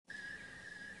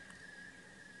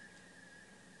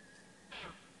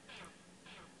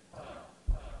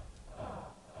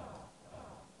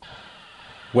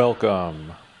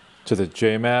Welcome to the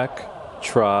JMac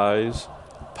Tries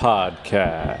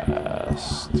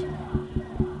Podcast.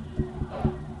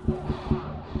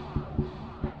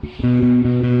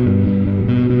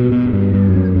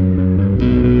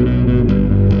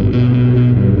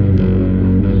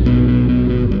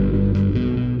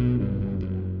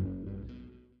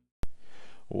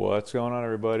 What's going on,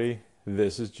 everybody?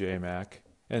 This is JMac,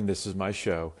 and this is my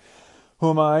show. Who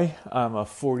am I? I'm a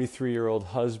 43-year-old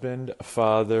husband,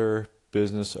 father,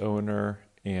 business owner,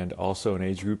 and also an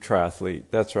age group triathlete.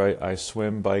 That's right, I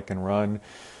swim, bike, and run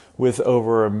with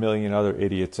over a million other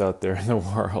idiots out there in the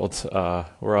world.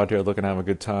 We're out here looking to have a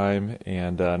good time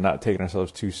and not taking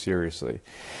ourselves too seriously.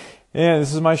 And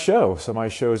this is my show. So my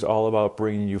show is all about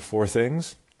bringing you four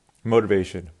things: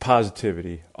 motivation,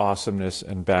 positivity, awesomeness,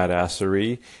 and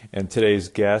badassery. And today's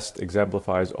guest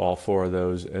exemplifies all four of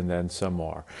those and then some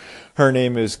more. Her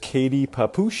name is Katie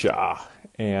Papusha.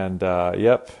 And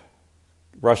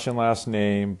Russian last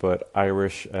name, but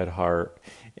Irish at heart.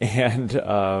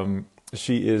 And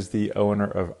she is the owner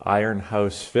of Iron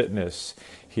House Fitness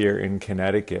here in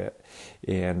Connecticut.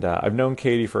 And I've known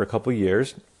Katie for a couple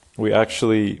years. We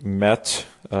actually met,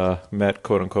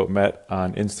 quote unquote, met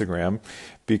on Instagram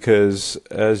because,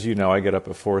 as you know, I get up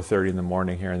at 4:30 in the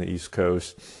morning here on the East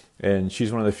Coast, and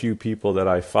she's one of the few people that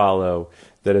I follow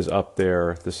that is up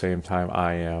there at the same time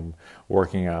I am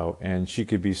working out. And she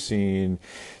could be seen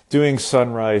doing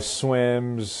sunrise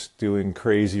swims, doing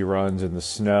crazy runs in the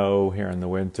snow here in the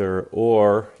winter,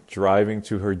 or driving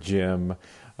to her gym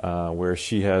where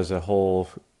she has a whole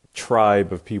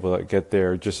tribe of people that get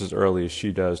there just as early as she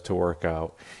does to work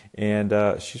out. And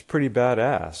she's pretty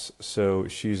badass. So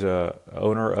she's a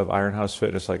owner of Iron House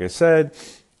Fitness, like I said.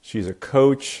 She's a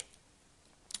coach.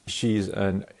 She's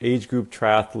an age group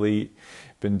triathlete,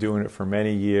 been doing it for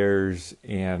many years,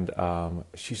 and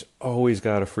she's always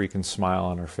got a freaking smile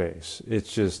on her face.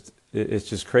 It's just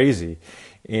crazy.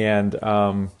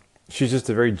 And she's just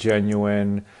a very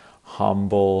genuine,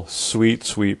 humble,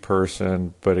 sweet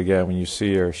person. But again, when you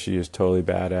see her, she is totally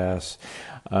badass.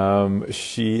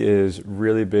 She is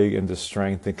really big into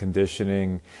strength and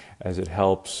conditioning as it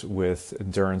helps with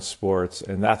endurance sports,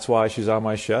 and that's why she's on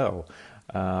my show.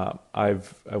 I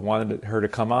wanted her to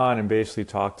come on and basically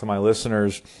talk to my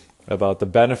listeners about the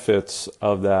benefits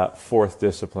of that fourth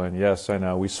discipline. Yes, I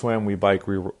know, we swim, we bike,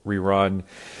 we run.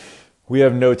 We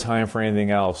have no time for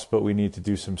anything else, but we need to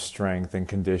do some strength and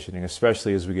conditioning,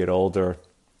 especially as we get older.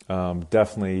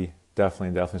 Definitely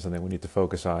something we need to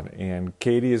focus on. And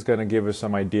Katie is going to give us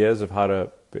some ideas of how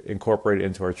to incorporate it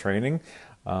into our training.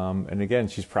 And again,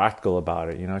 she's practical about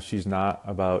it. You know, she's not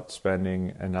about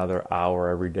spending another hour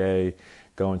every day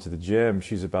going to the gym.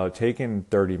 She's about taking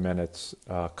 30 minutes,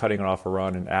 cutting it off a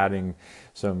run, and adding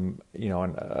some,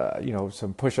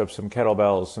 some push-ups, some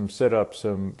kettlebells, some sit-ups,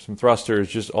 some thrusters,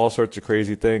 just all sorts of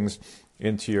crazy things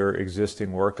into your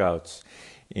existing workouts.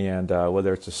 And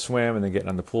whether it's a swim and then getting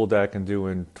on the pool deck and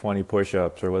doing 20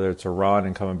 push-ups, or whether it's a run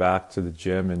and coming back to the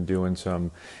gym and doing some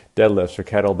deadlifts or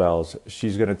kettlebells,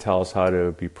 she's going to tell us how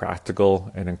to be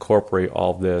practical and incorporate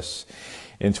all of this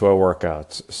into our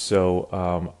workouts.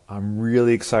 So I'm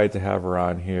really excited to have her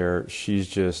on here. She's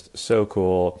just so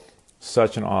cool,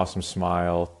 such an awesome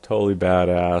smile, totally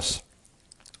badass.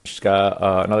 She's got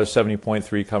another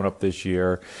 70.3 coming up this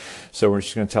year. So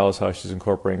she's going to tell us how she's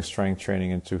incorporating strength training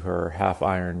into her half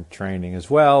iron training as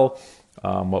well.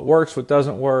 What works, what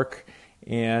doesn't work.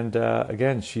 And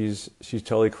again, she's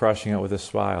totally crushing it with a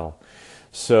smile.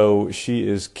 So she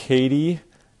is Katie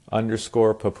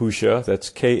 _Papusha.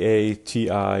 That's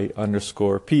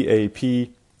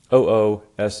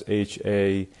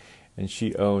KATI_PAPOOSHA. And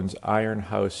she owns Iron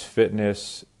House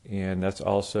Fitness. And that's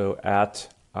also at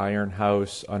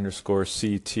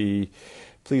ironhouse_CT.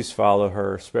 Please follow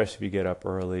her, especially if you get up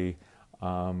early.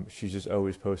 She's just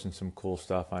always posting some cool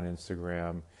stuff on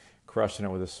Instagram, crushing it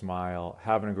with a smile,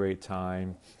 having a great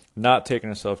time, not taking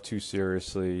herself too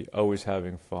seriously, always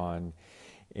having fun.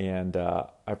 And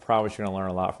I promise you're going to learn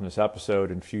a lot from this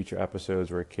episode and future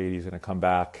episodes where Katie's going to come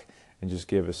back and just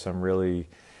give us some really,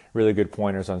 really good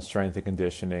pointers on strength and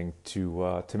conditioning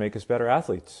to make us better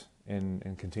athletes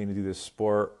and continue to do this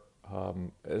sport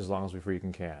as long as we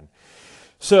freaking can.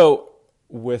 So,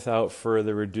 without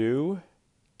further ado,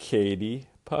 Katie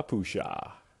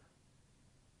Papusha.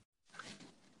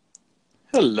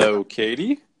 Hello,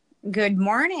 Katie. Good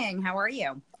morning. How are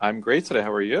you? I'm great today.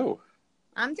 How are you?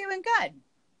 I'm doing good.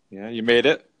 Yeah, you made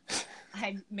it?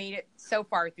 I made it so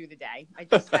far through the day. I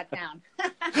just sat down.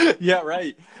 Yeah,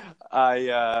 right.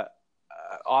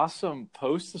 Awesome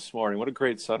post this morning. What a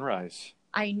great sunrise.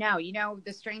 I know. You know,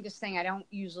 the strangest thing, I don't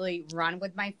usually run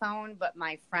with my phone, but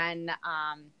my friend,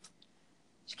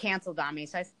 she canceled on me.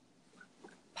 So I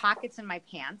pockets in my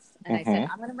pants, and I said,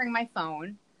 I'm going to bring my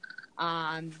phone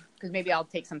because maybe I'll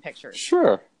take some pictures.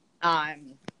 Sure.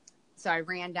 So I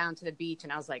ran down to the beach,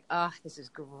 and I was like, oh, this is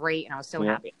great. And I was so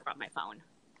happy I brought my phone.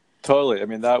 Totally. I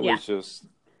mean, that was just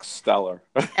stellar.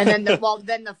 And then,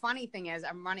 then the funny thing is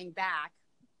I'm running back,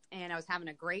 and I was having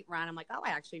a great run. I'm like, oh,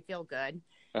 I actually feel good.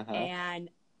 And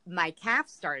my calf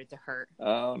started to hurt.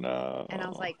 Oh, no. And I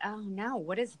was like, oh, no,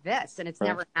 what is this? And it's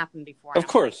never happened before. Of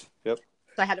course. Yep.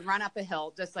 So I had to run up a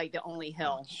hill, just like the only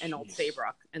hill in Old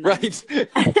Saybrook. And then,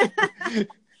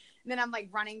 then I'm like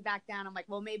running back down. I'm like,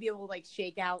 well, maybe it will like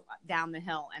shake out down the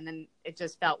hill. And then it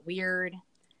just felt weird.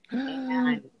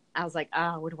 And I was like,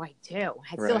 oh, what do I do?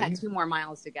 I still had 2 more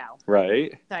miles to go.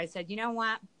 Right. So I said, you know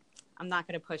what? I'm not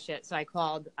going to push it. So I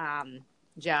called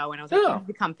Joe, and I was like, you need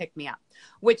to come pick me up,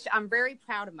 which I'm very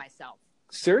proud of myself.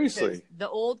 Seriously. The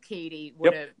old Katie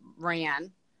would have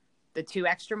ran the 2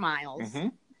 extra miles.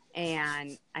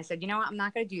 And I said, you know what? I'm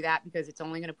not going to do that because it's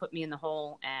only going to put me in the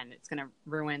hole, and it's going to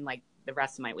ruin like the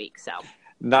rest of my week. So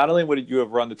not only would you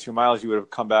have run the 2 miles, you would have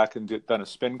come back and done a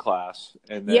spin class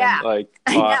and then like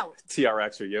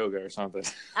TRX or yoga or something.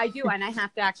 I do. And I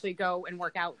have to actually go and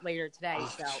work out later today.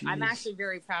 So I'm actually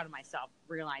very proud of myself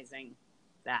realizing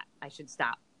that I should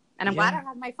stop. And I'm glad I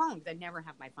have my phone because I never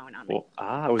have my phone on me.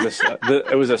 Well,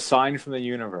 it was a sign from the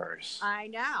universe. I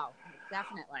know.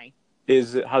 Definitely.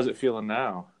 How's it feeling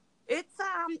now? It's,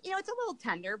 it's a little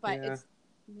tender, but it's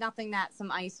nothing that some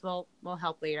ice will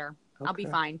help later. Okay. I'll be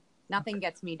fine. Nothing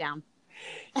gets me down.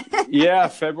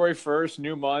 February 1st,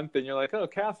 new month, and you're like, oh,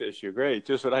 calf issue. Great.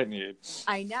 Just what I need.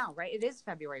 I know, right? It is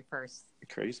February 1st.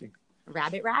 Crazy.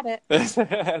 Rabbit.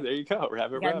 There you go.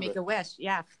 Rabbit. Make a wish.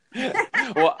 Yeah.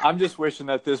 Well, I'm just wishing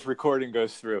that this recording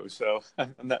goes through. So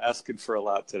I'm not asking for a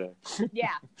lot today. Yeah,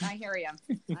 I hear you.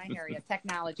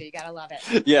 Technology, you gotta love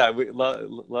it. Yeah, we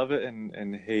love it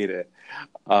and hate it.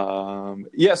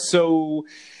 So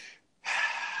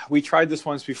we tried this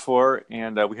once before,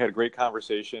 and we had a great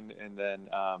conversation, and then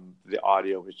the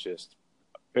audio was just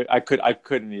I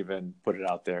couldn't even put it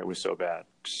out there. It was so bad.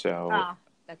 So.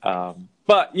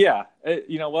 But yeah,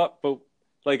 you know what? But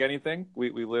like anything,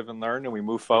 we live and learn, and we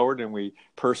move forward, and we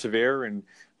persevere, and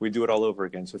we do it all over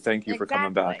again. So thank you for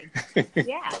coming back.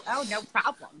 Yeah. Oh, no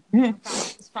problem.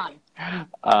 It's fun.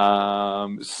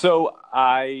 So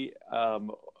I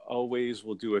always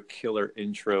will do a killer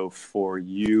intro for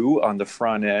you on the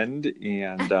front end,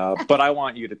 and but I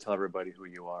want you to tell everybody who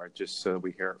you are, just so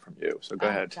we hear it from you. So go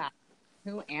ahead. God.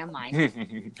 Who am I?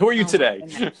 Who are you today?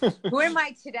 Who am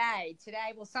I today?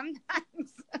 Well,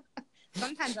 sometimes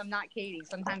I'm not Katie.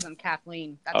 Sometimes I'm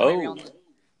Kathleen. That's my real name.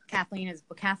 Kathleen is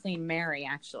Kathleen Mary,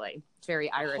 actually. It's very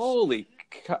Irish. Holy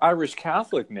Irish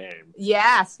Catholic name.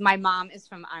 Yes. My mom is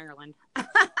from Ireland.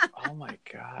 Oh, my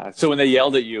God. So when they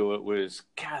yelled at you, it was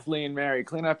Kathleen Mary,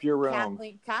 clean up your room.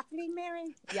 Kathleen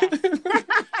Mary? Yes.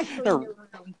 Clean your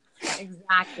room.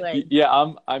 Exactly.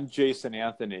 Yeah, I'm Jason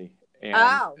Anthony. And,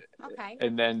 okay.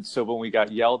 And then, so when we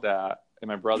got yelled at, and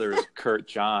my brother is Kurt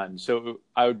John, so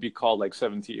I would be called like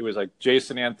 17. It was like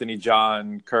Jason, Anthony,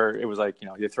 John, Kurt. It was like,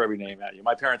 you throw every name at you.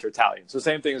 My parents are Italian, so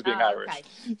same thing as being Irish. Okay.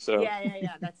 So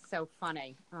yeah. That's so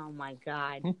funny. Oh my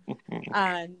God. Well,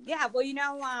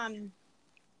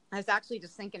 I was actually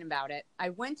just thinking about it. I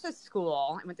went to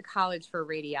college for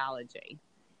radiology.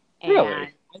 And really?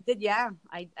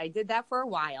 I did that for a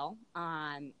while.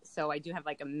 So I do have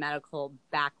like a medical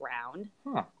background.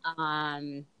 Huh.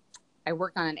 I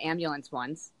worked on an ambulance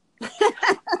once.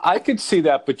 I could see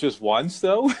that, but just once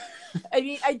though. I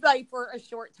mean, I for a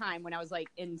short time when I was like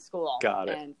in school. Got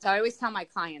it. And so I always tell my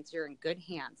clients, you're in good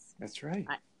hands. That's right.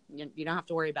 You don't have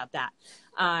to worry about that.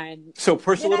 So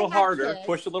push a little harder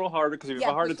because you have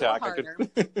a heart attack.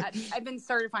 I've been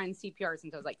certifying CPR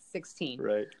since I was like 16.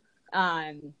 Right.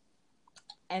 And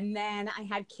then I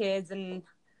had kids, and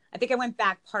I think I went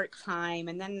back part-time,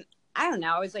 and then I don't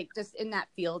know, I was like just in that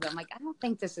field. I'm like, I don't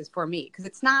think this is for me, because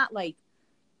it's not like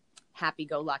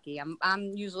happy-go-lucky.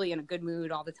 I'm usually in a good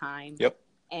mood all the time. Yep.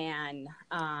 And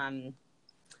I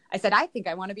said, I think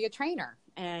I want to be a trainer.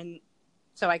 And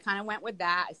so I kind of went with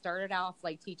that. I started off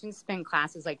like teaching spin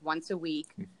classes like once a week,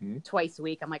 twice a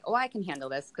week. I'm like, I can handle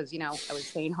this, because, I was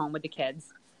staying home with the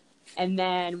kids. And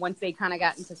then once they kind of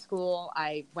got into school,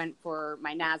 I went for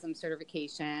my NASM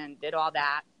certification, did all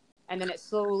that. And then it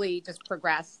slowly just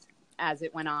progressed as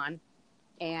it went on.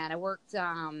 And I worked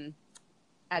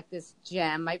at this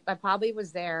gym. I probably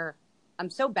was there. I'm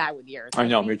so bad with years. I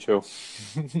know, me too.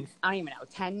 I don't even know,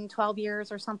 10, 12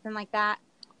 years or something like that.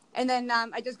 And then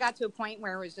I just got to a point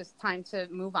where it was just time to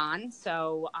move on.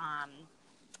 So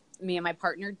me and my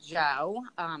partner, Joe,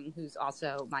 who's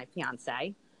also my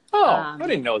fiance. I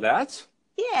didn't know that.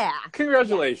 Yeah.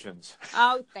 Congratulations. Yeah.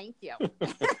 Oh, thank you.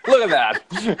 Look at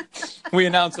that. We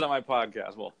announced it on my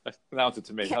podcast. Well, announce it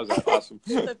to me. How's that? Awesome.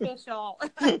 It's official.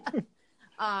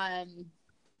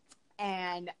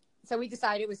 And so we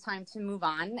decided it was time to move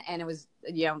on, and it was,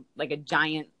 like a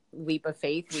giant leap of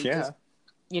faith. We just,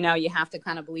 you have to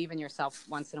kind of believe in yourself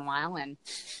once in a while, and,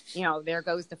 there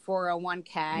goes the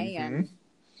 401k and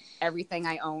everything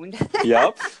I owned.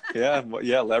 Yep.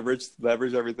 Yeah. Leverage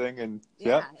everything. And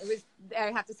it was,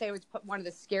 I have to say, it was one of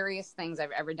the scariest things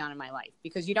I've ever done in my life,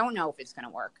 because you don't know if it's going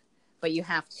to work, but you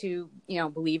have to,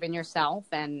 believe in yourself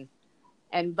and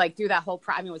like through that whole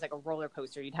it was like a roller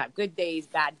coaster. You'd have good days,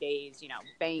 bad days,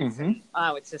 banks. And,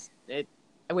 it's just,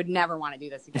 I would never want to do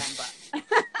this again, but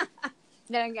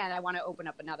then again, I want to open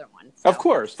up another one. So. Of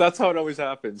course. That's how it always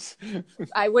happens.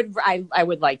 I would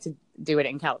like to do it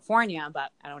in California,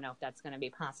 but I don't know if that's going to be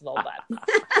possible,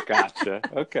 but. Gotcha.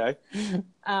 Okay.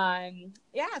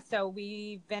 So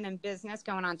we've been in business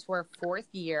going on to our 4th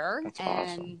year. That's and,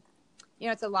 awesome.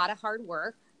 It's a lot of hard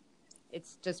work.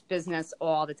 It's just business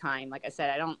all the time. Like I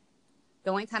said,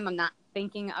 the only time I'm not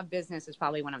thinking of business is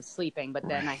probably when I'm sleeping, but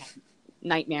then I have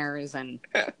nightmares and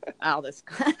all this.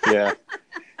 Yeah.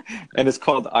 And it's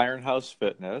called Iron House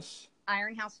Fitness.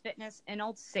 Iron House Fitness in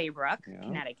Old Saybrook,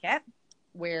 Connecticut,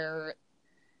 where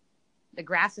the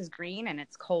grass is green and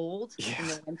it's cold in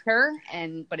the winter,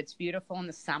 but it's beautiful in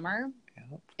the summer.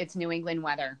 Yep. It's New England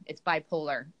weather. It's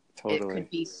bipolar. Totally. It could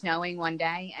be snowing one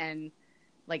day and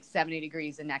like 70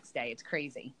 degrees the next day. It's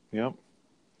crazy. Yep.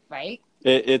 Right?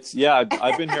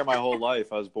 I've been here my whole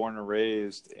life. I was born and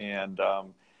raised. And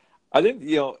I think,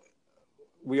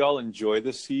 we all enjoy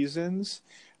the seasons.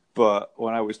 But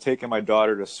when I was taking my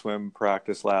daughter to swim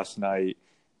practice last night,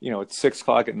 it's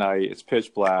 6:00 at night. It's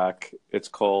pitch black. It's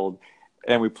cold.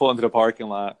 And we pull into the parking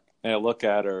lot and I look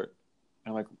at her and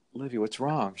I'm like, Olivia, what's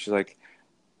wrong? She's like,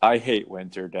 I hate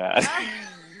winter, Dad.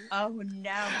 Oh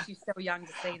no, she's so young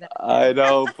to say that. I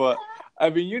know, but I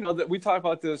mean, that we talk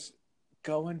about this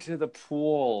going to the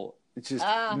pool. It's just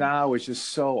now it's just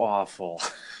so awful.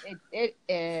 It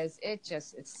is.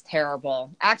 It's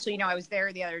terrible. Actually, I was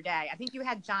there the other day. I think you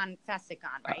had John Fessick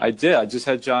on, right? I did. I just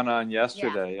had John on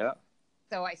yesterday. Yeah.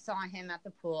 So I saw him at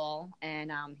the pool,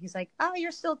 and he's like, "Oh,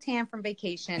 you're still tan from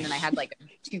vacation," and I had like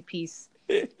a two-piece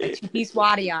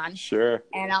wadi on. Sure.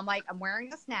 And I'm like, I'm wearing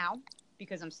this now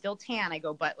because I'm still tan. I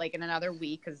go, but like in another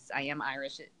week, because I am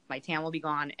Irish, my tan will be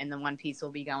gone, and the one piece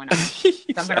will be going on. So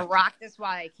I'm gonna rock this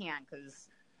while I can, because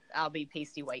I'll be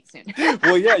pasty white soon.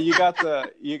 Well, yeah, you got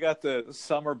the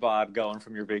summer bod going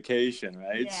from your vacation,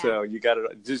 right? Yeah. So you got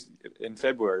it just in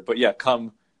February, but yeah,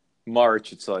 come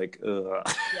March, it's like, ugh.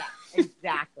 Yeah,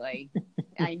 exactly.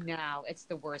 I know it's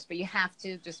the worst, but you have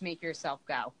to just make yourself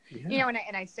go. Yeah.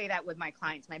 And I say that with my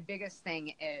clients. My biggest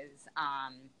thing is,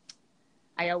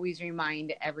 I always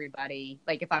remind everybody,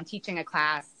 like if I'm teaching a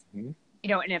class, and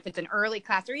if it's an early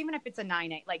class, or even if it's a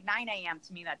 9 a.m.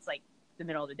 to me, that's like the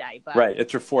middle of the day. But right,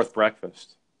 it's your 4th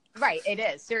breakfast. Right, it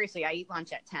is. Seriously, I eat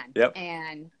lunch at 10. Yep.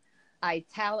 And I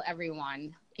tell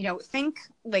everyone, think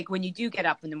like when you do get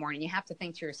up in the morning, you have to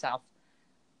think to yourself,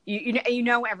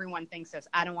 everyone thinks this,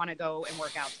 I don't want to go and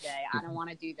work out today. I don't want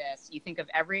to do this. You think of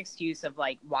every excuse of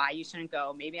like why you shouldn't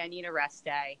go. Maybe I need a rest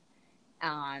day.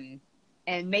 And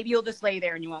maybe you'll just lay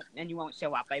there and you won't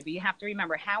show up. But you have to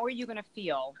remember, how are you going to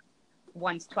feel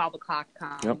once 12 o'clock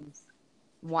comes? Yep.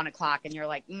 1 o'clock, and you're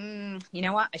like, you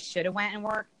know what? I should have went and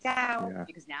worked out,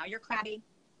 because now you're crabby.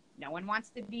 No one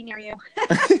wants to be near you.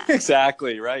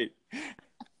 Exactly. Right.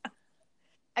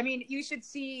 I mean, you should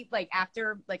see, like,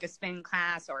 after like a spin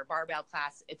class or a barbell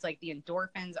class, it's like the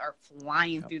endorphins are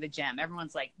flying through the gym.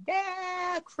 Everyone's like,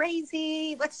 yeah,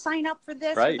 crazy. Let's sign up for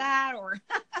this or that. Or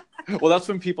well, that's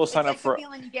when people sign up for the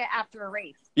feeling you get after a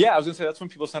race. Yeah, I was gonna say that's when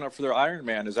people sign up for their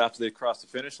Ironman, is after they cross the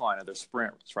finish line of their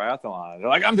sprint triathlon. They're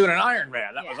like, I'm doing an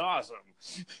Ironman. That was awesome.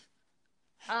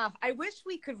 I wish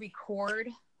we could record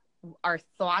our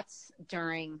thoughts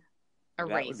during a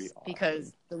race, awesome.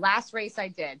 Because the last race I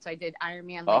did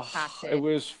Ironman Lake Placid. It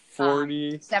was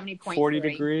 40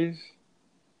 degrees.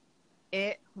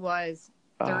 It was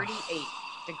 38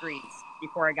 degrees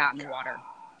before I got in the water.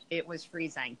 It was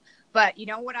freezing. But you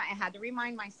know what? I had to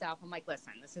remind myself, I'm like,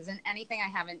 listen, this isn't anything I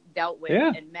haven't dealt with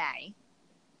in May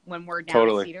when we're down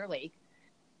at Cedar Lake.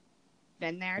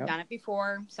 Been there, done it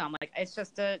before. So I'm like, it's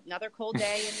just another cold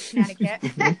day in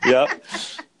Connecticut. Yep.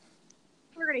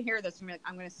 We're going to hear this.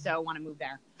 I'm going to so want to move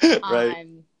there. Right.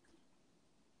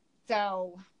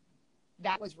 So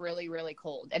that was really, really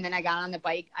cold. And then I got on the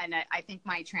bike, and I think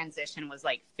my transition was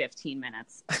like 15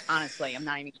 minutes. Honestly, I'm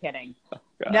not even kidding. Oh,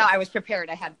 no, I was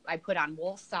prepared. I put on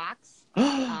wool socks.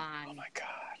 Oh my God.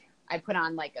 I put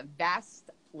on like a vest,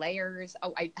 layers.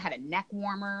 Oh, I had a neck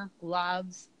warmer,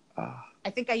 gloves. I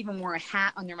think I even wore a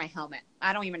hat under my helmet.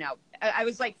 I don't even know. I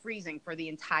was like freezing for the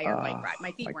entire bike ride.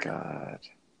 My feet were God.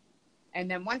 And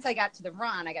then once I got to the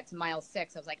run, I got to mile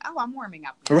 6. I was like, oh, I'm warming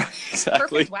up now. Right, exactly.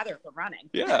 Perfect weather for running.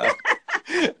 Yeah.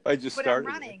 I just but started.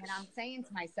 I'm running and I'm saying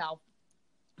to myself,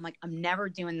 I'm like, I'm never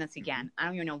doing this again. I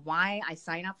don't even know why I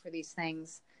sign up for these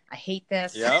things. I hate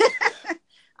this. Yeah.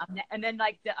 And then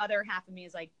like the other half of me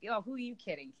is like, oh, who are you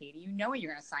kidding, Katie? You know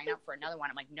you're going to sign up for another one.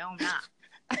 I'm like, no, I'm not.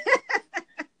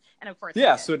 And of course,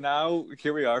 yeah. So now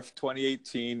here we are,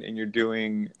 2018, and you're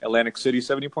doing Atlantic City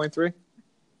 70.3.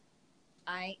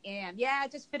 I am. Yeah,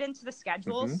 it just fit into the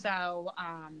schedule. So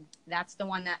that's the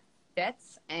one that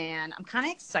fits. And I'm kind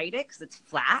of excited because it's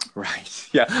flat. Right.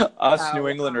 Yeah. Us New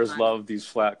Englanders love these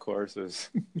flat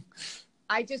courses.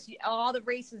 All the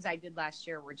races I did last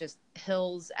year were just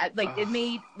hills. It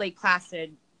made Lake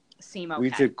Placid seem okay. We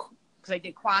did. Because I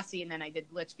did Quasi and then I did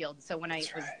Litchfield. So when I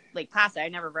was Lake Placid, I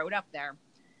never rode up there.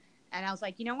 And I was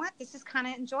like, you know what? This is kind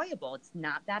of enjoyable. It's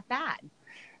not that bad.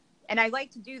 And I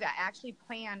like to do that. I actually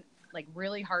plan like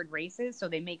really hard races so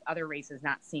they make other races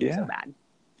not seem so bad.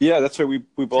 Yeah, that's right.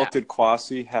 We both did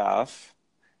Quasi half,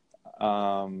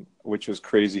 which was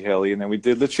crazy hilly, and then we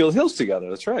did Litchfield Hills together.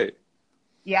 That's right.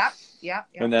 Yeah.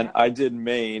 And then I did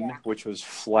Maine, which was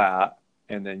flat,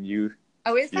 and then you.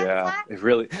 Oh, is that flat? It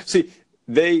really. See,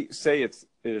 they say it's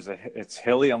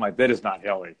hilly. I'm like, that is not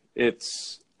hilly.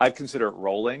 I consider it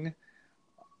rolling.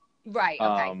 Right.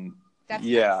 Okay. That's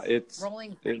nice. It's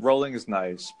rolling is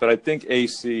nice, but I think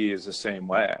AC is the same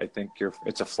way. I think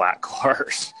it's a flat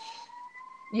course.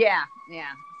 Yeah.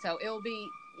 So it'll be,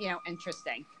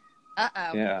 interesting.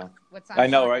 Uh-oh. Yeah. What's on I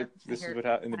know, right? This is what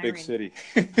happened in the big city.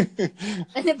 In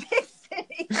the big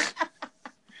city.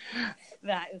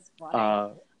 That is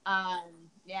funny.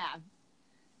 Yeah.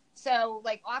 So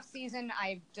like off season,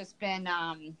 I've just been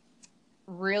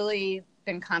really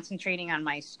been concentrating on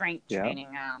my strength training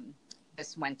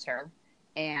this winter.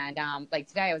 And like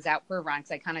today I was out for a run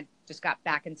because I kind of just got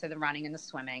back into the running and the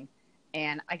swimming.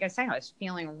 And like I said, I was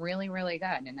feeling really, really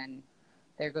good. And then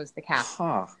there goes the calf.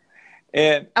 Huh.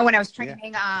 And when I was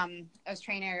training, I was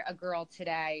training a girl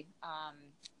today.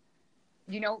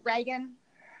 You know Reagan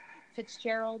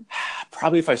Fitzgerald?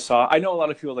 Probably if I saw. I know a lot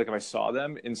of people, like if I saw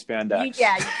them in spandex. You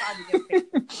probably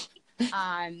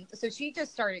did. So she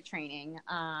just started training.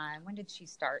 When did she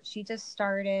start? She just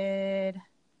started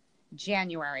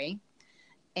January.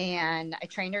 And I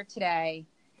trained her today.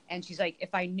 And she's like,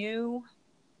 if I knew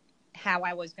how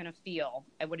I was going to feel,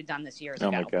 I would have done this years ago.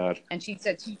 Oh my God. And she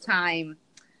said 2-time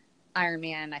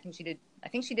Ironman. I think she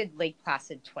did Lake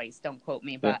Placid twice. Don't quote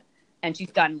me, but, and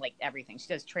she's done like everything. She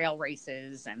does trail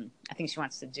races and I think she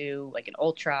wants to do like an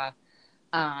ultra.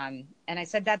 And I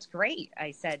said, that's great.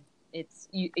 I said,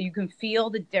 you can feel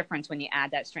the difference when you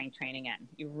add that strength training in.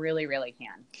 You really, really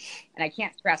can. And I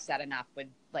can't stress that enough with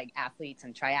like athletes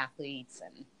and triathletes,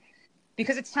 and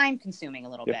because it's time consuming a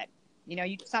little bit.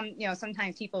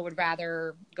 Sometimes people would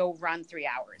rather go run 3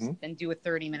 hours than do a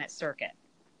 30-minute circuit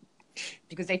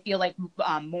because they feel like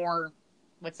more.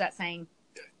 What's that saying?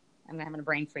 I'm having a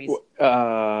brain freeze.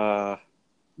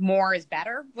 More is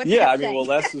better.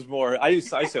 Less is more. I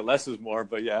say less is more,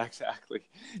 but yeah, exactly.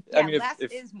 Yeah, I mean, less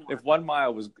is more. If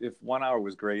 1 hour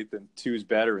was great, then 2 is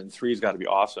better, and 3's got to be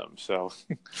awesome. So.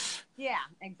 Yeah,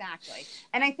 exactly.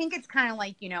 And I think it's kind of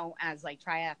like as like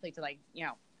triathletes, like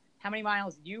how many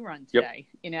miles did you run today?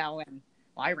 And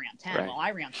I ran 10. Right. Well,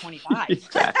 I ran 25.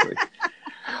 Exactly.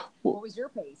 What was your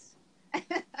pace?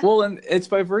 Well, and it's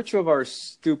by virtue of our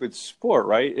stupid sport,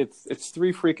 right? It's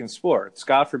 3 freaking sports.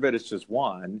 God forbid it's just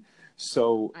one.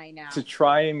 So I know. To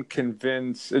try and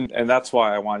convince, and that's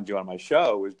why I wanted you on my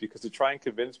show, is because to try and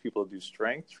convince people to do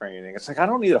strength training, it's like, I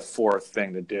don't need a 4th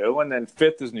thing to do. And then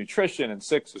 5th is nutrition and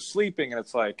 6th is sleeping. And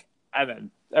it's like, and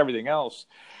then everything else.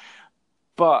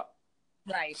 But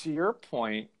to your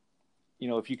point,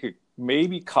 if you could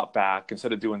maybe cut back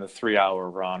instead of doing the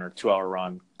 3-hour run or 2-hour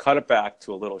run, cut it back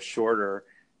to a little shorter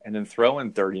and then throw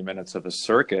in 30 minutes of a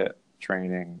circuit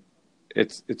training.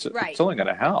 It's only going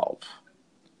to help.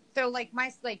 So I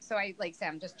say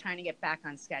I'm just trying to get back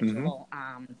on schedule.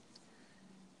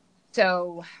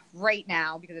 So right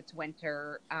now, because it's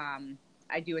winter,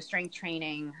 I do a strength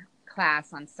training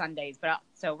class on Sundays,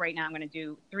 so right now I'm going to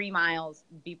do 3 miles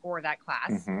before that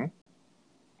class.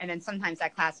 And then sometimes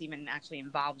that class even actually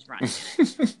involves running.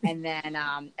 and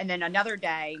then another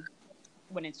day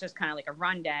when it's just kind of like a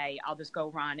run day, I'll just go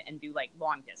run and do like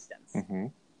long distance.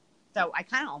 So I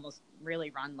kind of almost really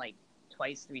run like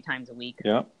 2-3 times a week.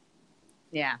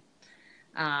 Yeah.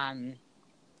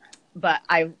 But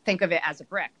I think of it as a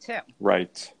brick too.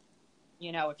 Right.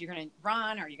 you know, if you're going to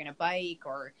run or you're going to bike,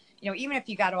 or, you know, even if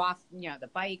you got off, you know, the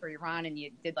bike or you run and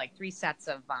you did like 3 sets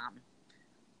of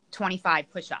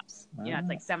 25 push-ups, you know, it's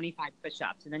like 75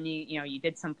 push-ups. And then you know, you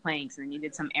did some planks, and then you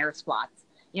did some air squats,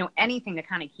 you know, anything to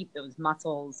kind of keep those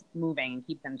muscles moving and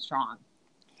keep them strong.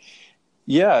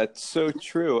 Yeah, it's so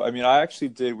true. I mean, I actually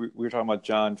did. We were talking about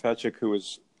John Fetchick, who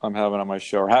I'm having on my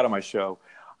show, or had on my show.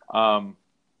 I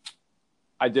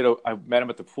met him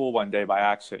at the pool one day by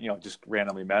accident, you know, just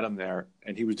randomly met him there,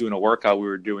 and he was doing a workout. We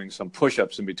were doing some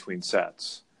push-ups in between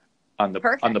sets on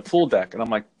the pool deck, and I'm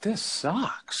like, this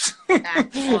sucks.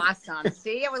 That's awesome.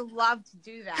 See, I would love to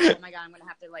do that. Oh my God, I'm going to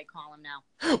have to like call him now.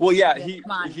 Well, yeah,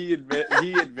 he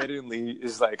admittedly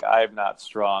is like, I'm not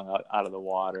strong out of the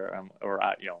water, or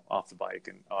you know, off the bike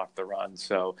and off the run.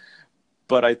 So,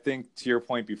 but I think to your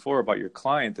point before about your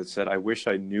client that said, I wish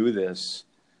I knew this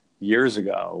years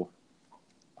ago.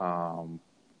 You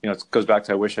know, it goes back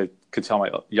to, I wish I could tell my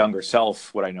younger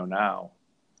self what I know now.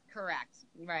 Correct.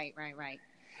 Right.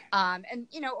 And,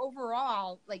 you know,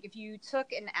 overall, like if you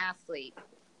took an athlete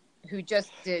who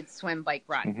just did swim, bike,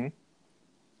 run,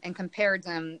 and compared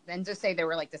them, and just say they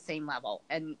were like the same level,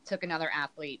 and took another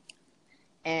athlete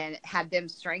and had them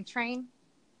strength train,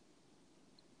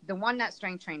 the one that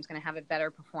strength trains is going to have a better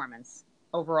performance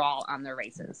overall on their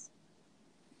races.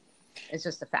 It's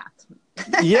just a fact.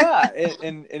 Yeah,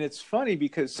 and it's funny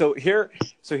because so here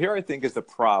I think is the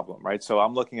problem, right? So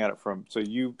I'm looking at it from, so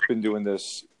you've been doing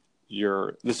this,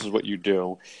 this is what you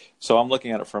do. So I'm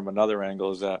looking at it from another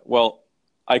angle, is that, well,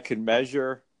 I can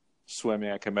measure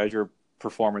swimming, I can measure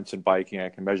performance in biking, I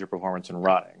can measure performance in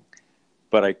running,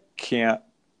 but I can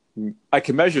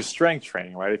measure strength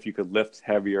training, right? If you could lift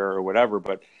heavier or whatever,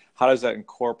 but how does that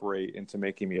incorporate into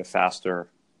making me a faster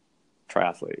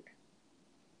triathlete?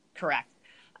 Correct.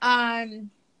 I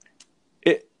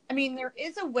mean, there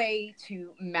is a way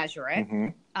to measure it.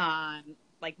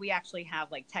 Like we actually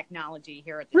have like technology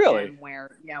here at the gym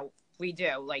where, you know, we do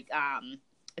like,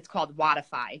 it's called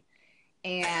Wattify,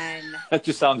 and that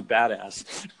just sounds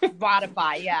badass.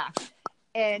 Wattify. Yeah.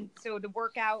 And so the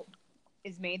workout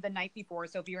is made the night before.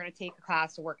 So if you're going to take a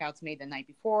class, the workout's made the night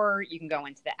before. You can go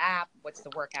into the app. What's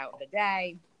the workout of the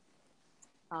day?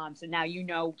 So now you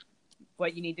know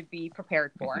what you need to be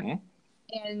prepared for.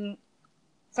 And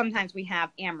sometimes we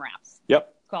have AMRAPs.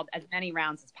 Yep. It's called as many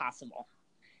rounds as possible.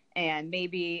 And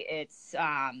maybe it's,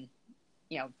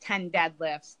 you know, 10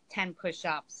 deadlifts, 10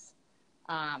 push-ups,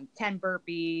 10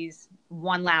 burpees,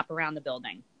 1 lap around the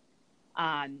building.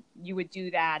 You would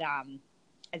do that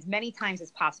as many times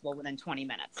as possible within 20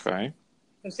 minutes. Okay.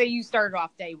 So say you started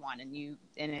off day one and you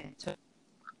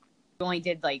only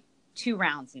did like 2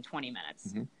 rounds in 20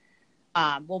 minutes.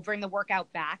 We'll bring the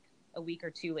workout back a week or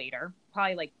 2 later,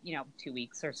 probably like, you know, 2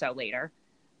 weeks or so later.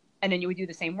 And then you would do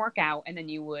the same workout, and then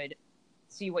you would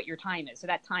see what your time is. So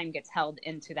that time gets held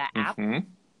into that app. And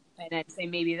then say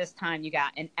maybe this time you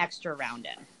got an extra round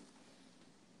in.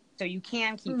 So you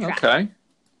can keep track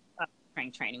of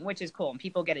strength training, which is cool. And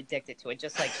people get addicted to it,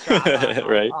 just like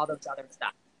Strava and all those other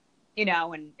stuff. You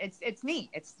know, and it's neat.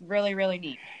 It's really, really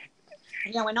neat.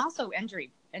 You know, and also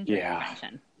injury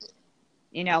prevention.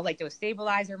 You know, like those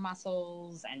stabilizer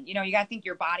muscles, and, you know, you got to think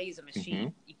your body is a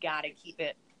machine. You got to keep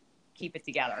it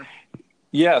together.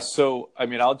 Yeah. So, I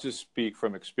mean, I'll just speak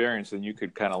from experience, and you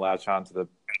could kind of latch on to the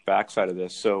backside of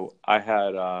this. So I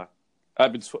had,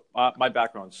 my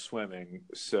background's swimming,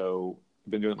 so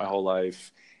I've been doing it my whole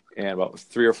life. And about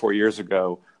 3 or 4 years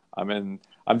ago, I'm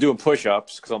doing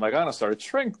push-ups because I'm like, I'm going to start a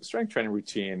strength training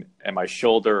routine, and my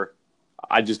shoulder,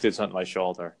 I just did something to my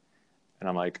shoulder. And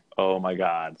I'm like, oh my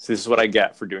God, so this is what I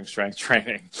get for doing strength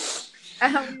training.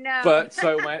 Oh no. But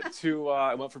so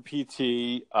I went for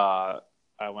PT.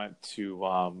 I went to,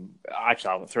 actually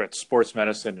I went through it, sports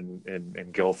medicine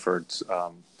in Guilford.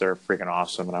 They're freaking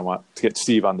awesome. And I want to get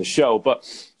Steve on the show. But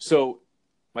so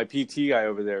my PT guy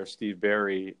over there, Steve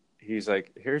Barry, he's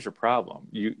like, here's your problem.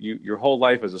 Your whole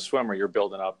life as a swimmer, you're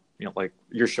building up, you know, like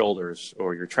your shoulders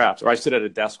or your traps. Or I sit at a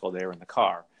desk all day or in the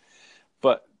car.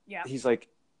 But he's like,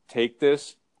 take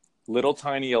this little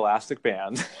tiny elastic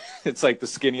band. It's like the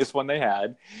skinniest one they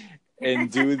had,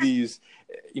 and do these,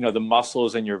 you know, the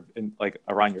muscles like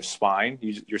around your spine,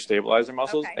 your stabilizer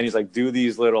muscles. And he's like, do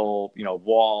these little, you know,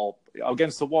 wall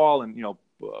against the wall. And, you know,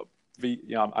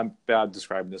 I'm bad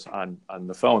describing this on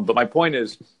the phone, but my point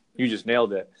is, you just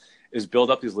nailed it, is build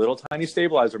up these little tiny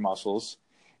stabilizer muscles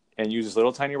and use this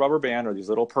little tiny rubber band or these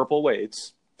little purple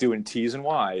weights doing T's and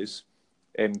Y's,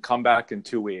 and come back in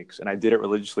 2 weeks. And I did it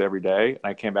religiously every day. And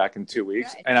I came back in 2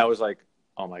 weeks, and I was like,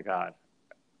 oh my God,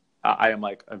 I am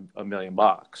like $1 million.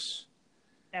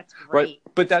 That's great. Right.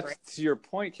 But that's great. to your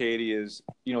point, Katie, is,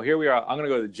 here we are. I'm going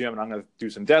to go to the gym and I'm going to do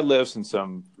some deadlifts and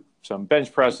some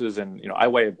bench presses. And, I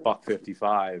weigh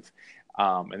 $155.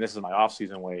 And this is my off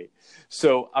season weight.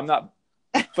 So I'm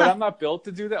not built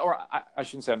to do that. Or I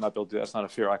shouldn't say I'm not built to do that. That's not a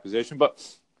fair accusation. But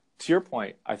to your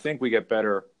point, I think we get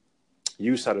better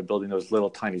use out of building those little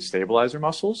tiny stabilizer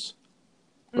muscles.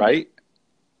 Right.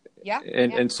 Yeah.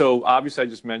 And so obviously I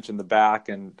just mentioned the back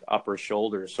and upper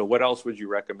shoulders. So what else would you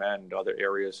recommend other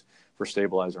areas for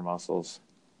stabilizer muscles?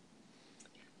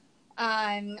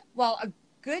 Well, a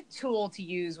good tool to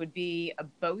use would be a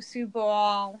Bosu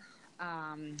ball.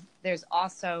 There's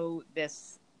also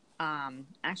this, I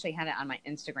actually had it on my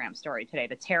Instagram story today,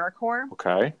 the TerraCore.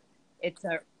 Okay. It's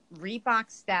a Reebok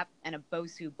step and a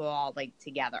Bosu ball like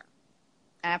together.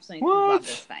 I absolutely love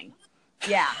this thing.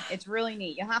 Yeah, it's really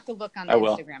neat. You'll have to look on the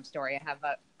Instagram story. I have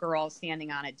a girl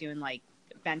standing on it doing like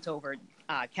bent over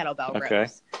kettlebell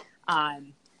rows.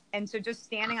 And so just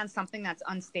standing on something that's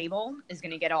unstable is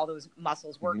going to get all those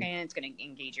muscles working. Mm-hmm. It's going to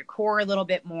engage your core a little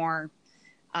bit more.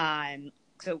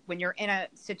 So when you're in a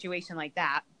situation like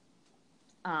that,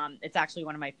 it's actually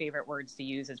one of my favorite words to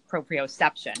use is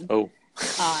proprioception. Oh.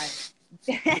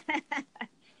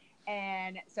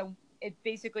 And so it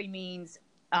basically means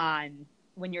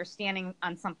when you're standing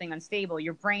on something unstable,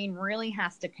 your brain really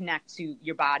has to connect to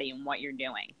your body and what you're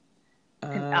doing.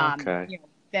 Okay.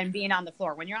 Than being on the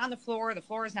floor. When you're on the floor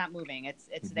is not moving. It's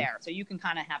mm-hmm. there. So you can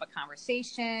kind of have a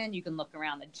conversation. You can look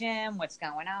around the gym, what's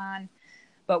going on.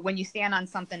 But when you stand on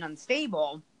something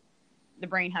unstable, the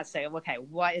brain has to say, okay,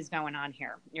 what is going on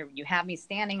here? You have me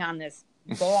standing on this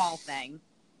ball thing,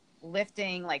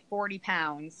 lifting like 40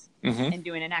 pounds mm-hmm. and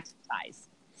doing an exercise.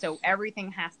 So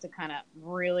everything has to kind of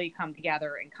really come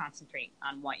together and concentrate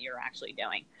on what you're actually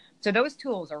doing. So those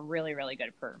tools are really, really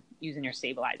good for using your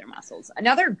stabilizer muscles.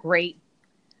 Another great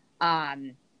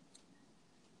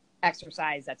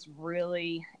exercise that's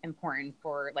really important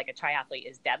for like a triathlete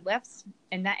is deadlifts.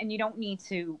 And you don't need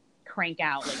to crank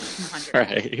out like 200.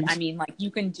 Right. I mean, like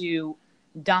you can do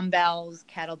dumbbells,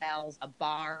 kettlebells, a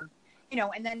bar,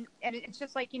 and it's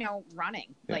just like,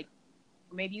 running. Yeah. Like,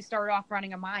 maybe you start off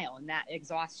running a mile and that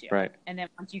exhausts you. Right. And then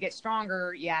once you get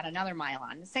stronger, you add another mile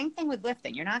on. The same thing with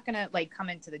lifting. You're not going to like come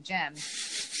into the gym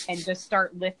and just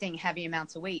start lifting heavy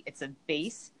amounts of weight. It's a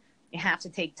base. You have to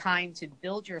take time to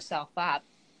build yourself up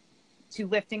to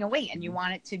lifting a weight, and you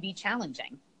want it to be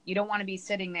challenging. You don't want to be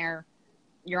sitting there,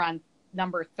 you're on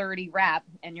number 30 rep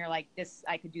and you're like,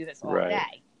 I could do this all right.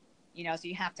 day. So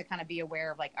you have to kind of be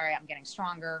aware of like, all right, I'm getting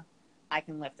stronger. I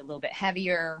can lift a little bit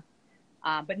heavier.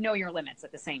 But know your limits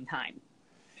at the same time.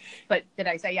 But did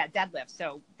I say, deadlifts?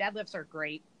 So deadlifts are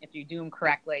great if you do them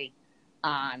correctly.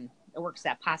 It works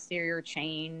that posterior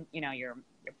chain, your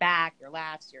back, your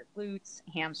lats, your glutes,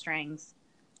 hamstrings.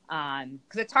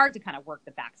 Because it's hard to kind of work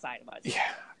the backside of us. Yeah.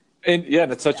 And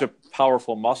it's such a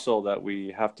powerful muscle that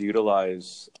we have to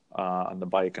utilize on the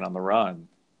bike and on the run.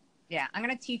 Yeah, I'm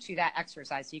going to teach you that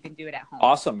exercise so you can do it at home.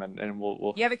 Awesome. And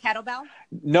we'll... You have a kettlebell?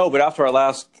 No, but after our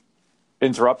last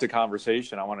interrupted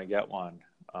conversation, I want to get one.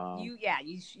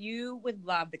 You would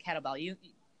love the kettlebell.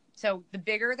 So the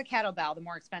bigger the kettlebell, the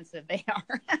more expensive they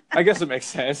are. I guess it makes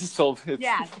sense.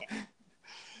 Yeah,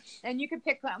 and you can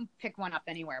pick one up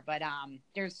anywhere, but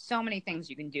there's so many things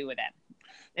you can do with it.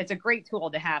 It's a great tool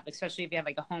to have, especially if you have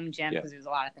like a home gym, because there's a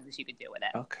lot of things you could do with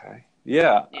it. Okay.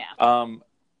 Yeah.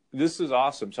 This is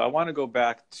awesome. So I want to go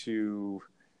back to,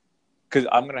 because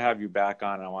I'm going to have you back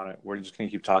on. We're just going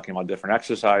to keep talking about different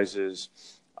exercises.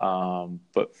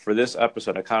 But for this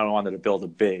episode, I kind of wanted to build a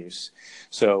base.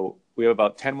 So we have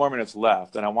about 10 more minutes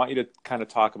left, and I want you to kind of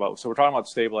talk about, so we're talking about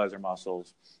stabilizer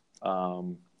muscles.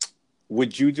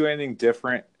 Would you do anything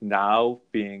different now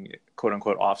being quote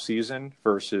unquote off season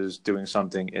versus doing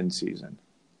something in season?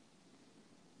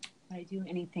 Would I do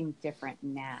anything different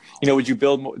now? Would you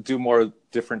do more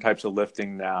different types of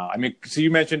lifting now? I mean, so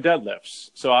you mentioned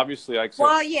deadlifts. So obviously,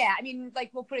 well, yeah. I mean,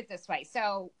 like we'll put it this way.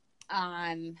 So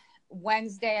on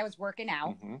Wednesday, I was working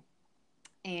out, mm-hmm.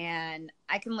 and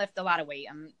I can lift a lot of weight.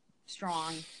 I'm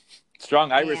strong.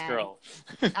 Strong Irish girl.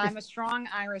 I'm a strong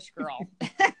Irish girl.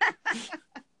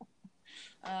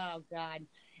 Oh God.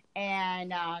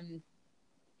 And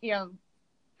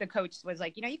the coach was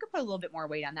like, you could put a little bit more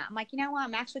weight on that. I'm like,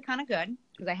 I'm actually kind of good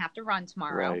because I have to run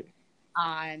tomorrow.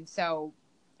 Right. So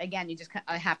again, you just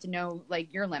have to know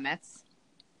like your limits.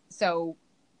 So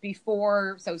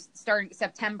starting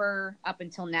September up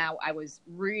until now, I was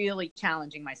really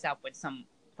challenging myself with some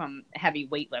heavy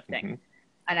weightlifting. Mm-hmm.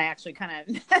 And I actually kind of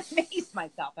amazed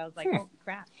myself. I was like, oh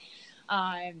crap.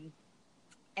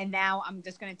 And now I'm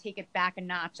just going to take it back a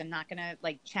notch. I'm not going to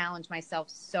like challenge myself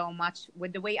so much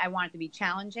with the weight. I want it to be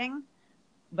challenging,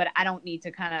 but I don't need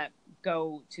to kind of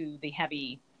go to the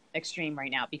heavy extreme right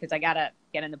now because I got to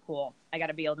get in the pool. I got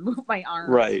to be able to move my arms.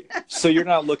 Right. So you're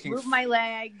not looking move my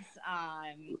legs.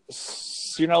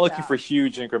 So you're not looking for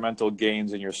huge incremental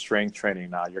gains in your strength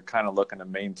training now. You're kind of looking to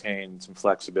maintain some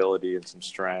flexibility and some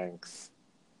strength.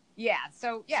 Yeah.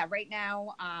 So yeah, right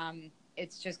now,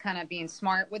 it's just kind of being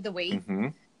smart with the weight. Mm-hmm.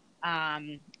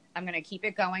 I'm going to keep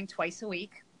it going twice a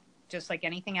week, just like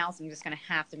anything else. I'm just going to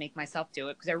have to make myself do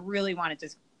it because I really want to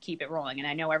just keep it rolling. And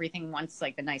I know everything once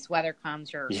like the nice weather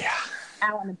comes, you're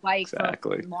out on the bike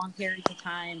for long periods of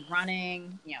time,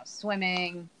 running,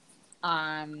 swimming.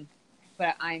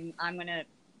 But I'm going to,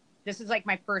 this is like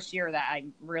my first year that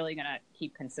I'm really going to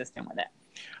keep consistent with it.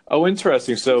 Oh,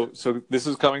 interesting. So this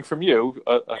is coming from you,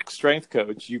 a strength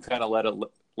coach. You kind of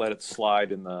let it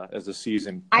slide as the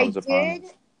season comes upon.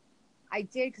 I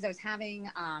did because I was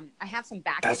having I have some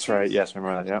back That's issues. right. Yes,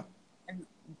 remember that. Yeah. And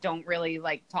don't really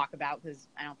like talk about because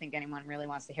I don't think anyone really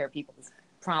wants to hear people's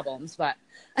problems. But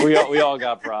we all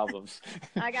got problems.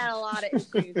 I got a lot of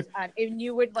issues, and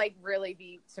you would like really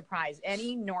be surprised.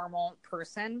 Any normal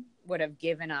person would have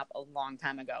given up a long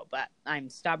time ago, but I'm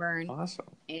stubborn. Awesome.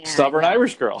 And, stubborn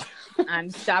Irish girl. I'm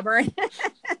stubborn.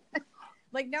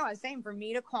 Like no, I was saying for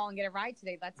me to call and get a ride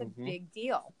today, that's a big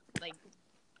deal. Like.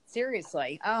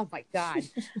 Seriously. Oh my God.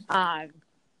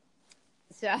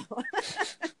 So I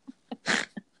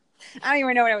don't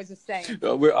even know what I was just saying.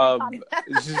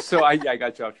 So I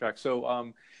got you off track.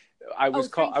 So I was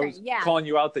calling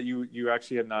you out that you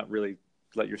actually had not really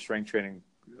let your strength training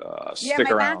stick around.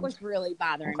 Yeah, my back was really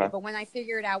bothering me. But when I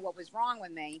figured out what was wrong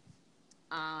with me,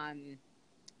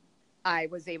 I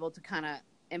was able to kind of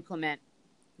implement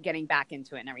getting back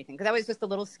into it and everything because I was just a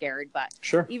little scared, but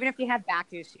even if you have back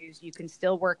issues you can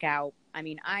still work out. I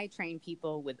mean, I train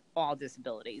people with all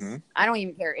disabilities. I don't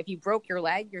even care if you broke your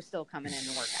leg, you're still coming in to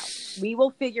work out. We will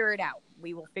figure it out.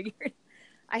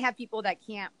 I have people that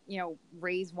can't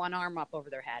raise one arm up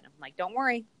over their head. I'm like, don't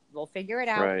worry, we'll figure it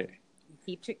out. Right.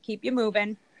 Keep you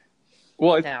moving.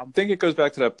 Well, I think it goes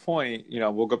back to that point.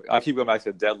 I keep going back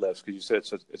to the deadlifts because you said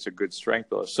it's a good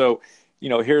strength lift. So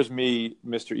here's me,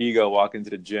 Mr. Ego, walk into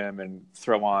the gym and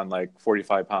throw on like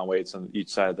 45-pound weights on each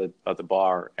side of the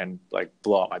bar and like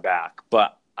blow out my back.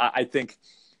 But I think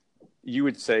you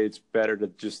would say it's better to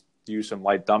just use some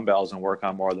light dumbbells and work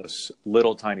on more of those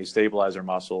little tiny stabilizer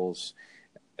muscles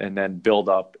and then build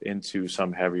up into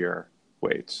some heavier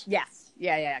weights. Yes.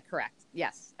 Yeah, correct.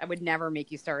 Yes. I would never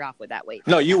make you start off with that weight.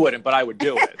 No, you wouldn't, but I would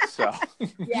do it. So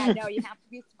yeah, no, you have to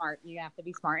be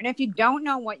smart. And if you don't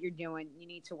know what you're doing, you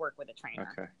need to work with a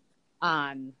trainer.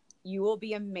 Okay. You will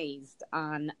be amazed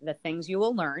on the things you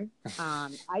will learn.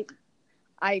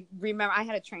 I remember I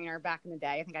had a trainer back in the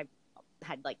day. I think I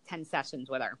had like 10 sessions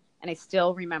with her, and I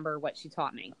still remember what she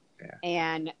taught me. Yeah.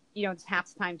 And, it's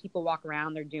half the time people walk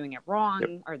around, they're doing it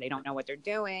wrong or they don't know what they're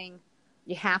doing.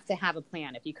 You have to have a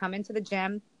plan. If you come into the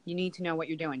gym, you need to know what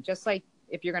you're doing. Just like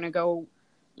if you're going to go,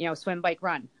 swim, bike,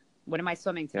 run. What am I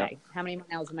swimming today? Yep. How many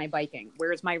miles am I biking?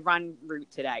 Where's my run route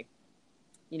today?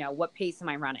 What pace am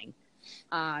I running?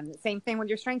 Same thing with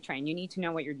your strength training. You need to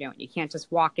know what you're doing. You can't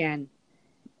just walk in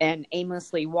and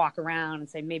aimlessly walk around and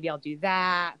say, maybe I'll do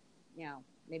that.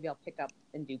 Maybe I'll pick up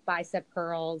and do bicep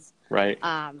curls. Right.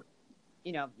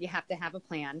 You have to have a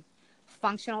plan.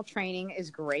 Functional training is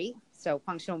great. So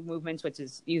functional movements, which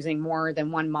is using more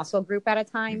than one muscle group at a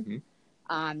time.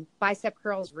 Bicep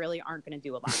curls really aren't going to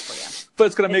do a lot for you. But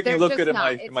it's going to make me look good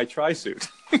in my tri-suit.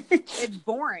 It's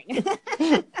boring.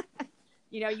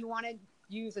 You want to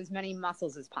use as many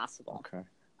muscles as possible.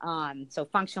 Okay. So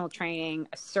functional training,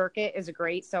 a circuit is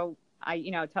great. So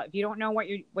if you don't know what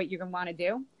you're going to want to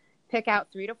do, pick out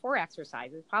 3 to 4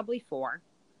 exercises, probably 4.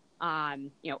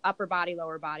 Upper body,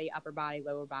 lower body,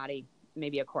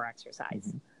 maybe a core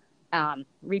exercise.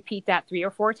 Repeat that 3 or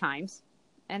 4 times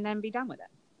and then be done with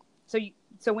it.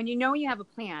 So when you have a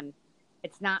plan,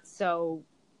 it's not so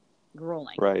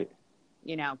grueling. Right.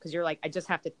 Because you're like, I just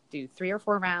have to do 3 or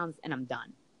 4 rounds and I'm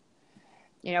done.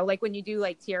 Like when you do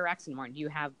like TRX and more, do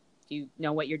you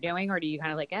know what you're doing, or do you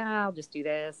kind of like, I'll just do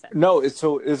this? No, it's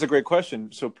a great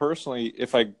question. So personally,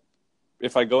 if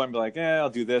I go and be like, I'll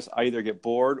do this, I either get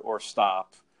bored or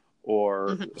stop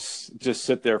or just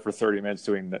sit there for 30 minutes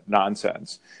doing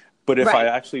nonsense. But if I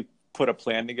actually put a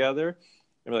plan together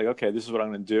and be like, okay, this is what I'm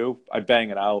going to do, I bang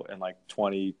it out in like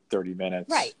 20, 30 minutes.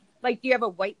 Right. Like, do you have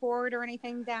a whiteboard or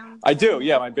anything down? I do.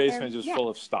 Yeah. My basement is just full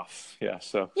of stuff. Yeah.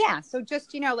 So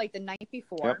just, like the night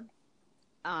before,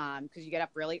 because you get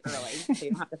up really early. So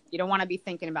you don't want to be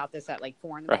thinking about this at like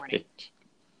 4 in the morning.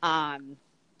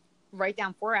 Write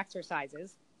down 4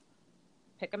 exercises,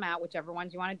 pick them out, whichever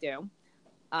ones you want to do.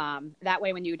 That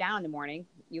way, when you're down in the morning,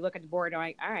 you look at the board and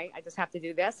like, all right, I just have to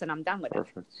do this and I'm done with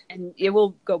Perfect. it. And it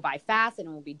will go by fast and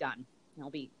it will be done.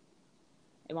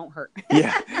 It won't hurt.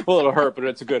 Yeah. Well, it'll hurt, but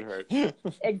it's a good hurt.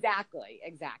 Exactly.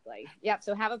 Yep.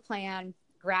 So have a plan,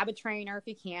 grab a trainer if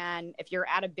you can. If you're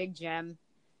at a big gym,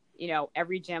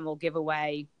 every gym will give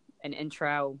away an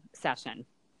intro session.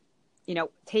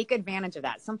 Take advantage of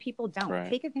that. Some people don't. Right.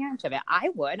 Take advantage of it. I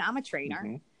would. I'm a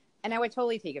trainer. And I would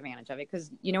totally take advantage of it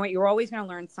because you know what? You're always going to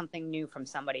learn something new from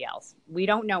somebody else. We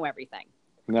don't know everything.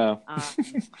 No.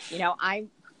 I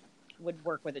would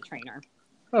work with a trainer.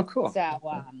 Oh, cool. So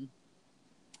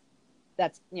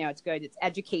that's, it's good. It's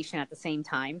education at the same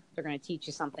time. They're going to teach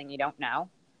you something you don't know.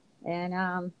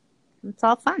 And it's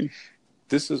all fun.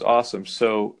 This is awesome.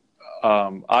 So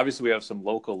obviously we have some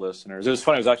local listeners. It was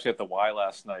funny. I was actually at the Y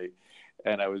last night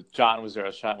and John was there. I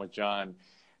was chatting with John.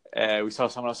 And we saw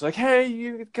someone else like, hey,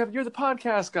 you're the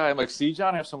podcast guy. I'm like, see,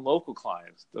 John, I have some local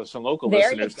clients, some local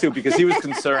listeners too, because he was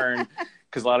concerned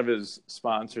because a lot of his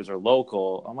sponsors are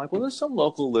local. I'm like, well, there's some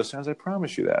local listeners. I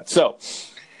promise you that. So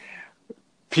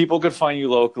people could find you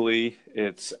locally.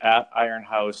 It's at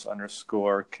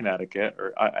 @ironhouse_Connecticut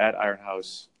or at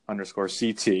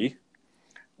 @ironhouse_CT.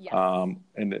 Yes.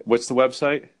 And what's the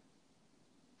website?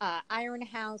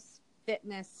 Ironhouse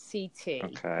Fitness CT.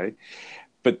 Okay.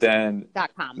 But then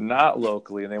 .com. Not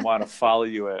locally, and they want to follow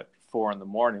you at 4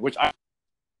 a.m, which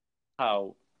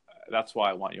that's why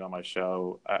I want you on my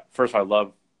show. First of all, I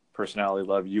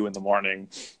love you in the morning.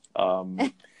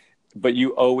 But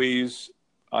you always,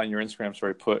 on your Instagram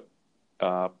story, put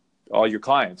all your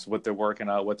clients, what they're working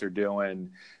out, what they're doing,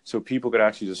 so people could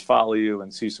actually just follow you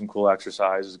and see some cool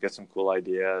exercises, get some cool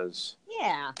ideas.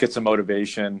 Yeah. Get some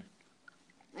motivation.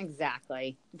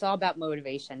 Exactly. It's all about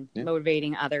motivation,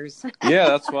 motivating others. Yeah,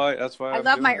 that's why I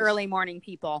love my early morning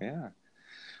people. Yeah.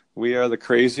 We are the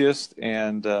craziest,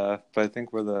 and but I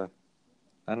think we're the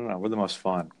most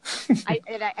fun.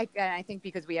 I think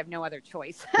because we have no other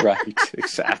choice. Right,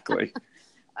 exactly.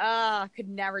 Could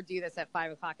never do this at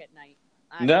 5 o'clock at night.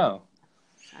 I don't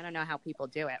know how people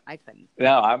do it. I couldn't.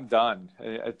 No, I'm done.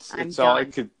 It's all I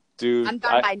could do. I'm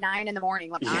done by 9 in the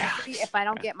morning. Honestly, if I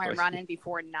don't get my run in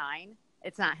before 9,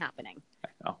 it's not happening. I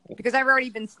know. Because I've already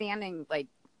been standing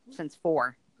since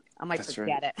 4. I'm like, That's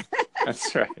forget right. it.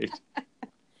 That's right.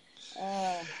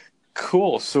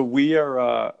 Cool. So we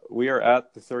are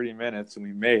at the 30 minutes and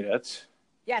we made it.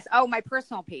 Yes. Oh, my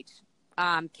personal page,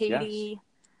 Katie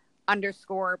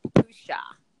 _Papusha.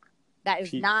 That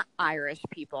is not Irish,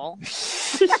 people.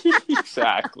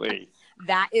 Exactly.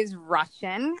 That is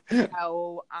Russian.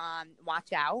 So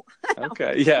watch out.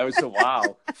 Okay. Yeah. It was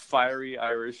wow. Fiery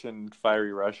Irish and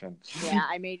fiery Russian. Yeah.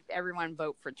 I made everyone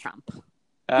vote for Trump.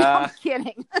 No, I'm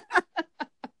kidding.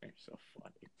 You're so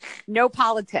funny. No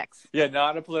politics. Yeah.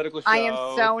 Not a political show. I am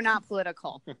so not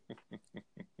political.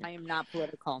 I am not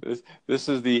political. This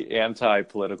is the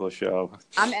anti-political show.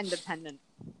 I'm independent.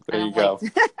 There you go.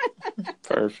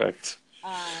 Perfect.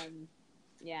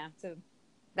 Yeah. So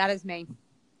that is me.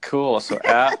 Cool. So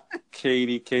at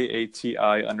Katie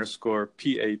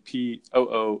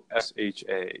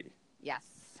KATI_PAPOOSHA. Yes.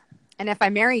 And if I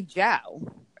marry Joe.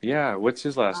 Yeah. What's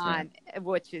his last name?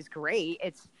 Which is great.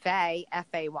 It's Faye,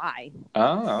 FAY.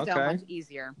 Oh, okay. So much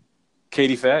easier.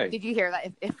 Katie Faye. Did you hear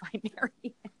that? If I marry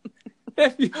him.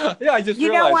 Yeah, I just you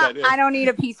realized know what? that. I don't need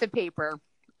a piece of paper.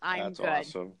 I'm That's good.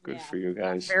 Awesome. Good for you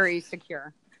guys. I'm very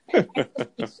secure.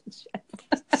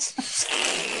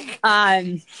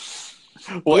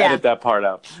 We'll edit that part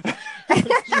out.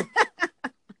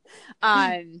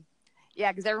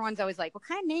 Yeah, because everyone's always like, what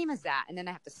kind of name is that? And then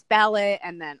I have to spell it.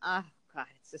 And then, oh, God,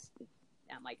 it's just,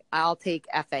 I'm like, I'll take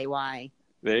FAY.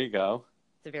 There you go.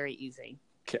 It's very easy.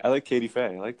 I like Katie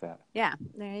Faye. I like that. Yeah,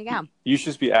 there you go. You should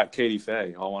just be at Katie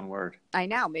Faye, all one word. I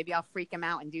know. Maybe I'll freak him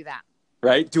out and do that.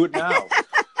 Right? Do it now.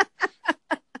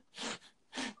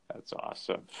 That's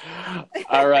awesome.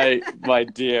 All right, my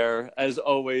dear. As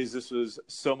always, this was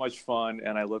so much fun,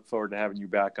 and I look forward to having you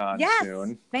back on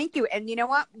soon. Thank you. And you know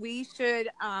what? We should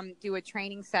do a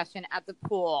training session at the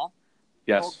pool.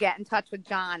 Yes. We'll get in touch with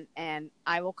John, and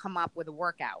I will come up with a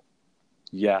workout.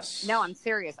 Yes. No, I'm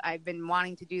serious. I've been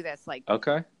wanting to do this.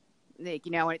 Okay.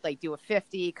 Do a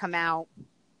 50, come out,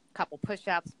 couple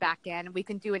push-ups, back in. We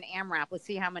can do an AMRAP. Let's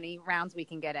see how many rounds we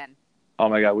can get in. Oh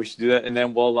my God, we should do that, and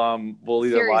then we'll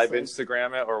either live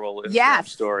Instagram it or we'll Instagram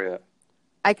story it.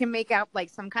 I can make out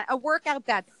some kind of a workout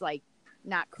that's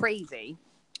not crazy.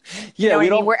 Yeah,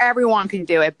 where everyone can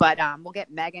do it, but we'll get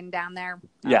Megan down there.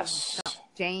 Yes.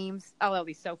 James. Oh, that'll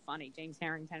be so funny. James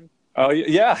Harrington. Oh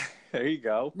yeah, there you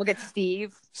go. We'll get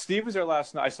Steve. Steve was there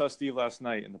last night. I saw Steve last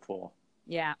night in the pool.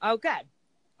 Yeah. Oh, good.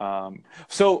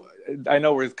 So I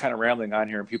know we're kind of rambling on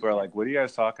here, and people are like, "What are you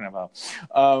guys talking about?"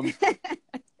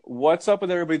 What's up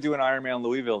with everybody doing Ironman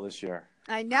Louisville this year?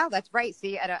 I know, that's right.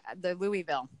 See, at the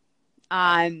Louisville.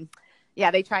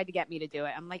 Yeah, they tried to get me to do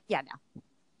it. I'm like, yeah, no.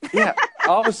 Yeah,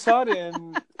 all of a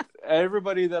sudden,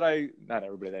 everybody that not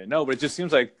everybody that I know, but it just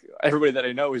seems like everybody that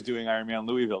I know is doing Ironman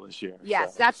Louisville this year.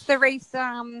 Yes, so. That's the race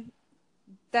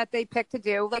that they picked to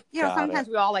do. Like, sometimes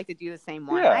we all like to do the same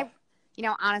one.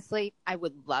 Yeah. Honestly, I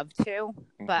would love to,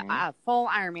 but full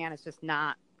Ironman is just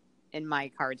not in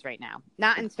my cards right now.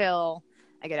 Not until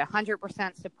I get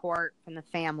 100% support from the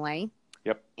family.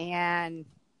 Yep. And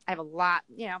I have a lot,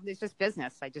 it's just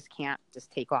business. I just can't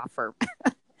just take off for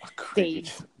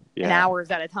days and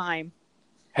hours at a time.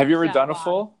 Have you ever done a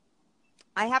full?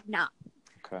 I have not.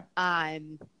 Okay.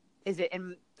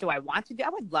 Do I want to do? I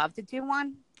would love to do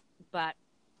one, but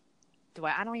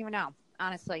I don't even know.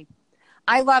 Honestly,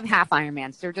 I love half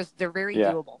Ironmans. They're very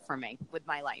doable for me with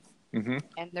my life, and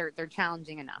they're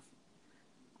challenging enough.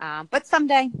 But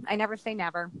someday, I never say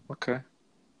never. Okay.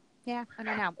 Yeah, I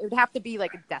don't know. It would have to be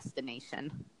like a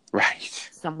destination, right?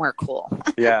 Somewhere cool.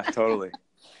 Yeah, totally.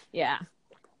 Yeah,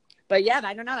 but yeah,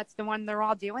 I don't know. That's the one they're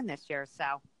all doing this year.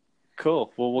 So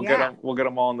cool. Well, we'll get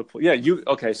them all in the pool. Yeah,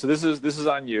 okay? So this is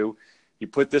on you. You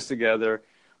put this together.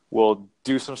 We'll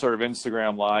do some sort of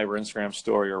Instagram live or Instagram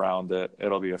story around it.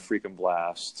 It'll be a freaking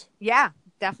blast. Yeah,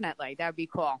 definitely. That would be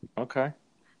cool. Okay.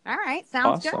 All right.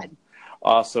 Sounds good.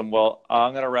 Awesome. Well,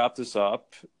 I'm going to wrap this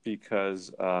up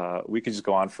because we could just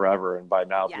go on forever. And by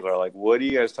now, people are like, what are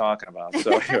you guys talking about?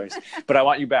 So anyways, but I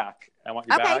want you back.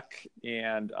 Back.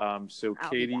 And so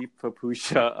Katie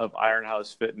Papusha of Iron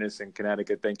House Fitness in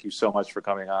Connecticut, thank you so much for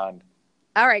coming on.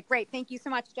 All right. Great. Thank you so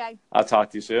much, Jay. I'll talk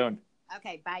to you soon.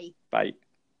 Okay. Bye. Bye.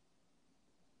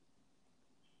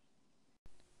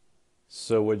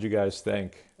 So what'd you guys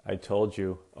think? I told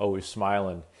you, always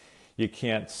smiling. You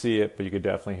can't see it, but you could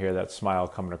definitely hear that smile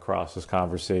coming across this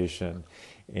conversation.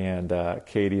 And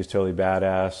Katie is totally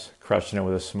badass, crushing it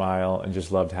with a smile, and just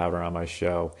loved having her on my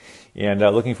show. And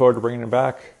looking forward to bringing her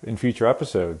back in future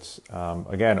episodes.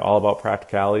 Again, all about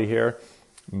practicality here.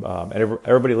 And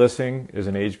everybody listening is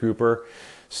an age grouper.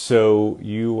 So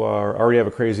you already have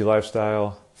a crazy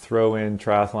lifestyle. Throw in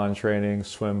triathlon training,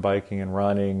 swim, biking, and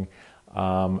running.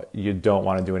 You don't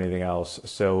want to do anything else.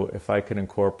 So if I can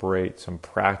incorporate some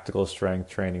practical strength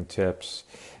training tips,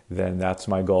 then that's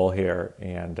my goal here.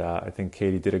 And I think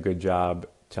Katie did a good job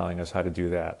telling us how to do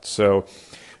that. So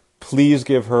please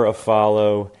give her a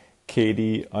follow,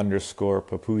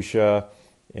 Katie_Papusha,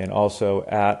 and also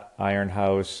at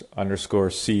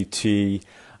Ironhouse_CT.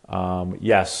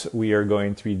 Yes, we are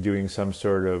going to be doing some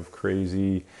sort of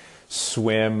crazy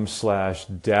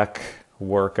swim/deck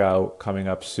workout coming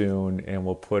up soon, and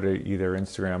we'll put it either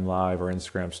Instagram live or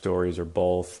Instagram stories or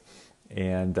both.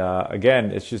 And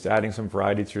again, it's just adding some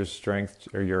variety to your strength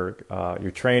or your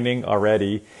training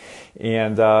already,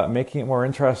 and making it more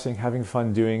interesting, having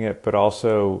fun doing it, but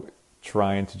also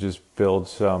trying to just build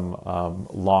some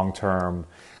long-term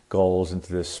goals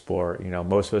into this sport.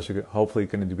 Most of us are hopefully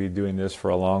going to be doing this for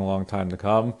a long, long time to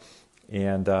come,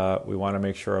 and we want to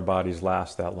make sure our bodies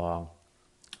last that long.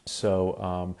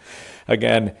 So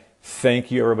again,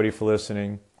 thank you everybody for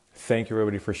listening. Thank you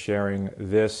everybody for sharing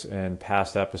this and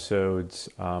past episodes.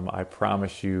 I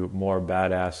promise you more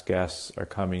badass guests are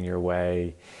coming your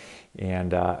way.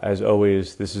 And as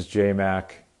always, this is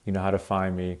JMac. You know how to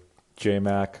find me.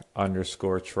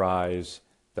 JMac_tries.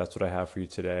 That's what I have for you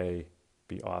today.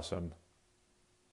 Be awesome.